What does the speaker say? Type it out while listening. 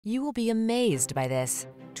You will be amazed by this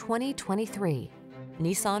 2023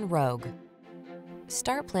 Nissan Rogue.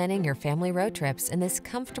 Start planning your family road trips in this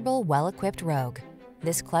comfortable, well-equipped Rogue.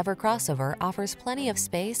 This clever crossover offers plenty of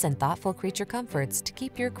space and thoughtful creature comforts to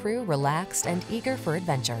keep your crew relaxed and eager for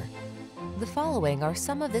adventure. The following are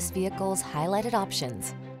some of this vehicle's highlighted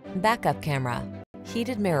options: backup camera,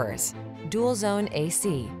 heated mirrors, dual zone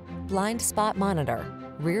AC, blind spot monitor,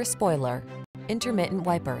 rear spoiler, intermittent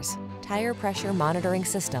wipers, tire pressure monitoring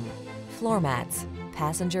system, floor mats,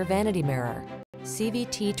 passenger vanity mirror,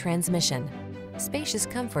 CVT transmission. Spacious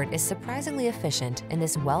comfort is surprisingly efficient in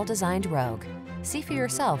this well-designed Rogue. See for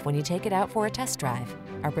yourself when you take it out for a test drive.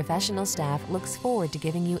 Our professional staff looks forward to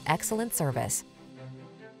giving you excellent service.